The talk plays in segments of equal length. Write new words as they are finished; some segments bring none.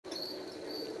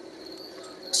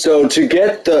So to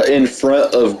get the in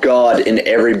front of God and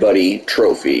everybody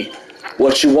trophy,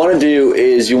 what you want to do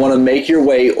is you want to make your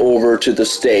way over to the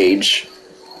stage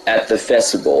at the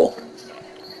festival.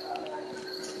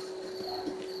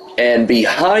 And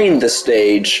behind the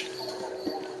stage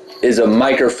is a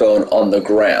microphone on the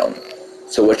ground.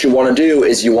 So what you want to do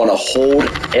is you want to hold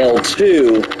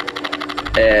L2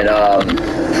 and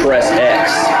press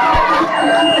X.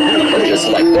 And just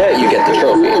like that, you get the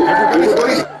trophy.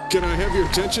 Everybody, can I have your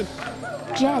attention?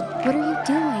 Jed, what are you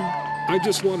doing? I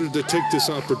just wanted to take this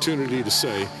opportunity to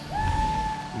say,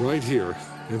 right here,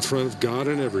 in front of God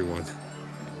and everyone,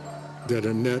 that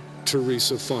Annette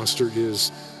Teresa Foster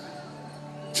is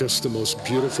just the most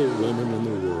beautiful woman in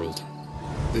the world.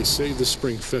 They say the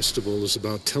Spring Festival is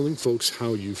about telling folks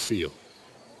how you feel.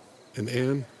 And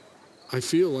Anne, I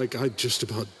feel like I'd just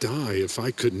about die if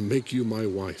I couldn't make you my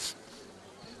wife.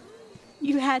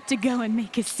 You had to go and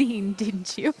make a scene,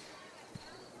 didn't you?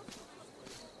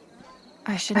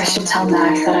 I should tell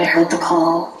Mac that I heard the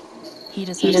call. He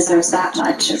deserves that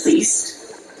much, at least.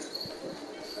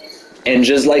 And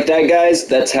just like that, guys,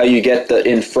 that's how you get the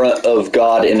in front of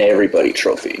God and everybody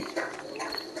trophy.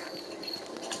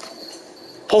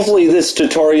 Hopefully this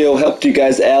tutorial helped you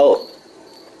guys out.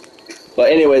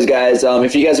 But anyways, guys,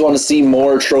 if you guys want to see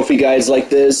more trophy guides like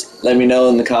this, let me know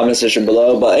in the comment section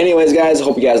below. But anyways, guys,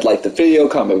 hope you guys liked the video.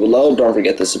 Comment below. Don't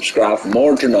forget to subscribe for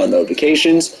more. Turn on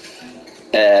notifications.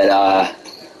 And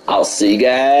I'll see you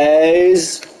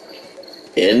guys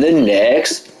in the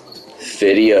next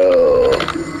video.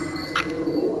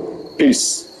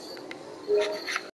 Peace.